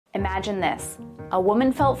Imagine this. A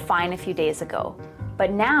woman felt fine a few days ago,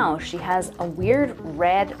 but now she has a weird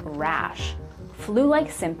red rash,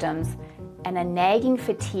 flu-like symptoms, and a nagging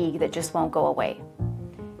fatigue that just won't go away.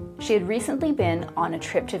 She had recently been on a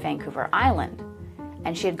trip to Vancouver Island,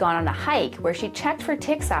 and she had gone on a hike where she checked for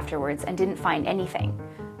ticks afterwards and didn't find anything.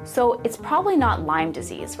 So it's probably not Lyme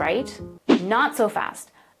disease, right? Not so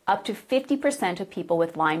fast. Up to 50% of people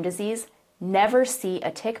with Lyme disease never see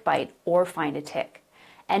a tick bite or find a tick.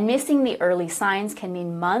 And missing the early signs can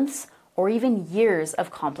mean months or even years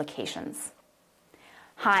of complications.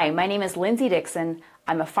 Hi, my name is Lindsay Dixon.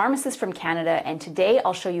 I'm a pharmacist from Canada, and today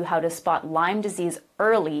I'll show you how to spot Lyme disease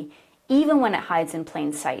early, even when it hides in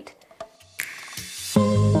plain sight.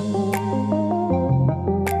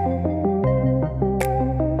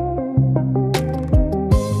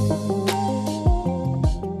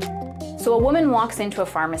 So a woman walks into a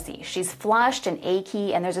pharmacy. She's flushed and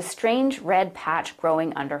achy, and there's a strange red patch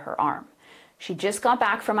growing under her arm. She just got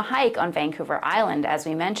back from a hike on Vancouver Island, as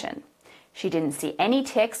we mentioned. She didn't see any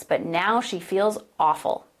ticks, but now she feels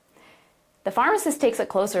awful. The pharmacist takes a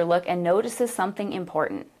closer look and notices something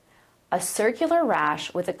important: a circular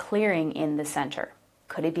rash with a clearing in the center.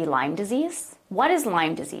 Could it be Lyme disease? What is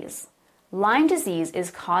Lyme disease? Lyme disease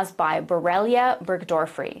is caused by Borrelia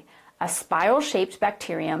burgdorferi, a spiral-shaped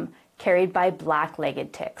bacterium carried by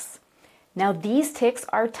black-legged ticks. Now these ticks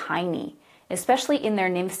are tiny, especially in their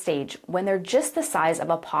nymph stage when they're just the size of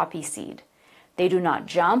a poppy seed. They do not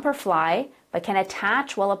jump or fly, but can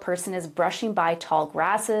attach while a person is brushing by tall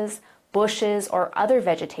grasses, bushes, or other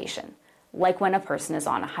vegetation, like when a person is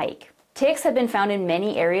on a hike. Ticks have been found in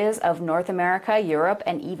many areas of North America, Europe,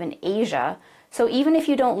 and even Asia, so even if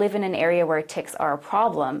you don't live in an area where ticks are a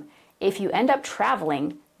problem, if you end up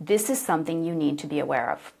traveling, this is something you need to be aware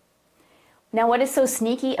of. Now, what is so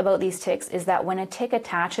sneaky about these ticks is that when a tick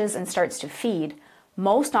attaches and starts to feed,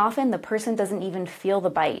 most often the person doesn't even feel the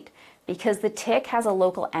bite because the tick has a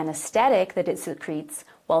local anesthetic that it secretes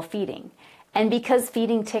while feeding. And because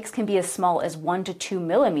feeding ticks can be as small as 1 to 2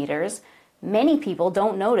 millimeters, many people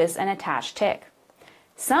don't notice an attached tick.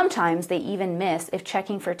 Sometimes they even miss if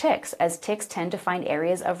checking for ticks, as ticks tend to find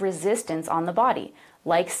areas of resistance on the body,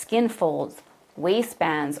 like skin folds,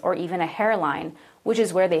 waistbands, or even a hairline, which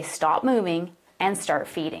is where they stop moving and start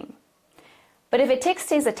feeding. But if a tick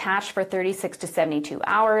stays attached for 36 to 72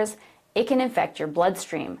 hours, it can infect your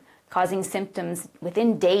bloodstream, causing symptoms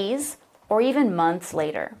within days or even months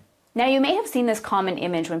later. Now, you may have seen this common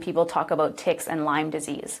image when people talk about ticks and Lyme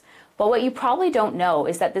disease, but what you probably don't know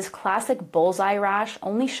is that this classic bullseye rash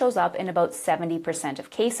only shows up in about 70%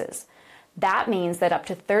 of cases. That means that up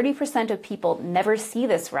to 30% of people never see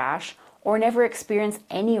this rash or never experience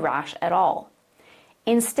any rash at all.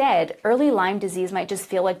 Instead, early Lyme disease might just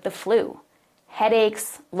feel like the flu: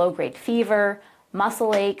 headaches, low-grade fever,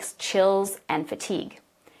 muscle aches, chills, and fatigue.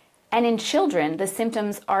 And in children, the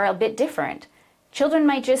symptoms are a bit different. Children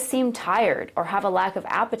might just seem tired or have a lack of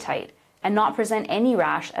appetite and not present any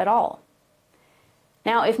rash at all.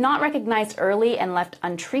 Now, if not recognized early and left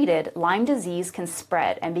untreated, Lyme disease can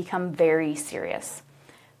spread and become very serious.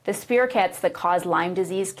 The spirochetes that cause Lyme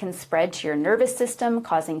disease can spread to your nervous system,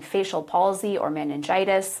 causing facial palsy or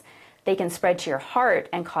meningitis. They can spread to your heart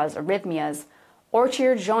and cause arrhythmias, or to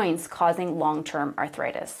your joints, causing long-term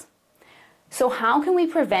arthritis. So how can we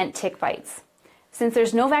prevent tick bites? Since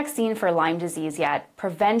there's no vaccine for Lyme disease yet,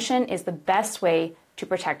 prevention is the best way to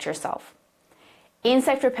protect yourself.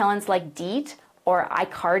 Insect repellents like DEET or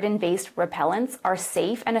icardin-based repellents are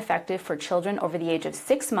safe and effective for children over the age of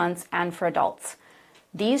 6 months and for adults.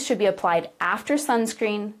 These should be applied after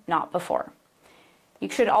sunscreen, not before. You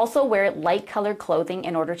should also wear light-colored clothing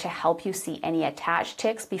in order to help you see any attached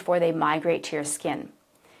ticks before they migrate to your skin.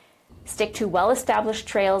 Stick to well-established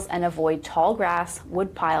trails and avoid tall grass,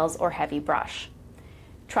 wood piles, or heavy brush.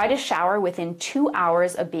 Try to shower within 2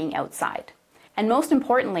 hours of being outside. And most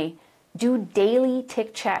importantly, do daily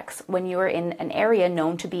tick checks when you are in an area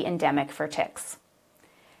known to be endemic for ticks.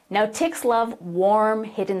 Now, ticks love warm,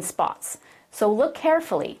 hidden spots, so look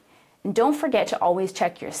carefully. And don't forget to always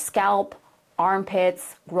check your scalp,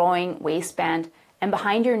 armpits, groin, waistband, and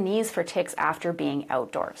behind your knees for ticks after being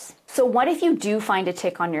outdoors. So what if you do find a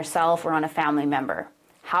tick on yourself or on a family member?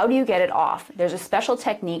 How do you get it off? There's a special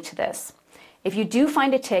technique to this. If you do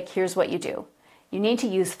find a tick, here's what you do. You need to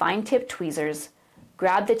use fine-tipped tweezers,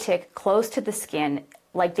 grab the tick close to the skin,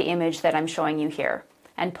 like the image that I'm showing you here,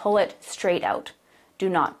 and pull it straight out. Do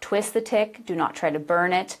not twist the tick, do not try to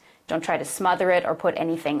burn it, don't try to smother it or put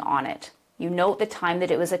anything on it. You note the time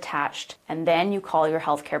that it was attached, and then you call your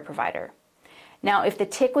healthcare provider. Now, if the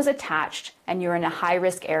tick was attached and you're in a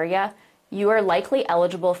high-risk area, you are likely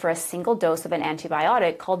eligible for a single dose of an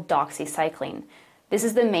antibiotic called doxycycline. This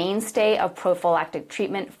is the mainstay of prophylactic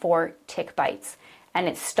treatment for tick bites, and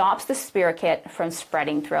it stops the spirochete from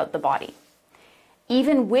spreading throughout the body.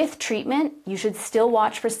 Even with treatment, you should still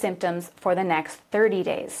watch for symptoms for the next 30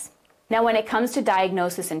 days. Now, when it comes to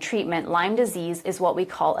diagnosis and treatment, Lyme disease is what we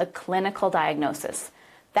call a clinical diagnosis.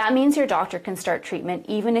 That means your doctor can start treatment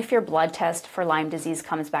even if your blood test for Lyme disease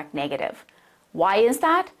comes back negative. Why is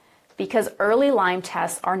that? Because early Lyme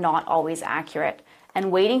tests are not always accurate,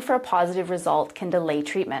 and waiting for a positive result can delay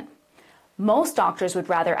treatment. Most doctors would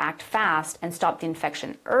rather act fast and stop the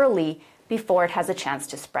infection early before it has a chance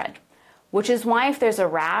to spread. Which is why if there's a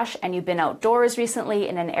rash and you've been outdoors recently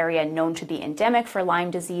in an area known to be endemic for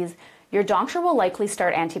Lyme disease, your doctor will likely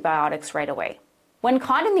start antibiotics right away. When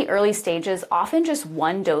caught in the early stages, often just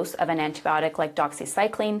one dose of an antibiotic like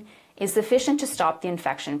doxycycline is sufficient to stop the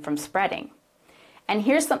infection from spreading. And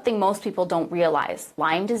here's something most people don't realize.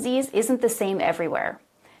 Lyme disease isn't the same everywhere.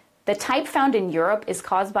 The type found in Europe is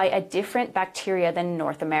caused by a different bacteria than in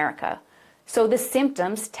North America. So the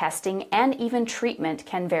symptoms, testing, and even treatment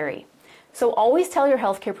can vary. So always tell your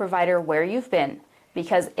healthcare provider where you've been,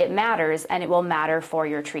 because it matters and it will matter for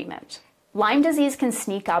your treatment. Lyme disease can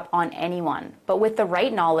sneak up on anyone, but with the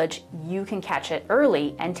right knowledge, you can catch it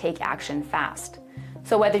early and take action fast.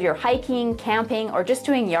 So whether you're hiking, camping, or just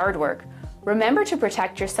doing yard work, remember to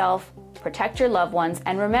protect yourself, protect your loved ones,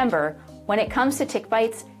 and remember, when it comes to tick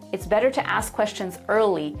bites, it's better to ask questions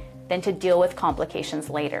early than to deal with complications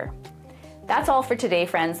later. That's all for today,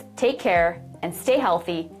 friends. Take care and stay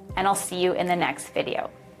healthy, and I'll see you in the next video.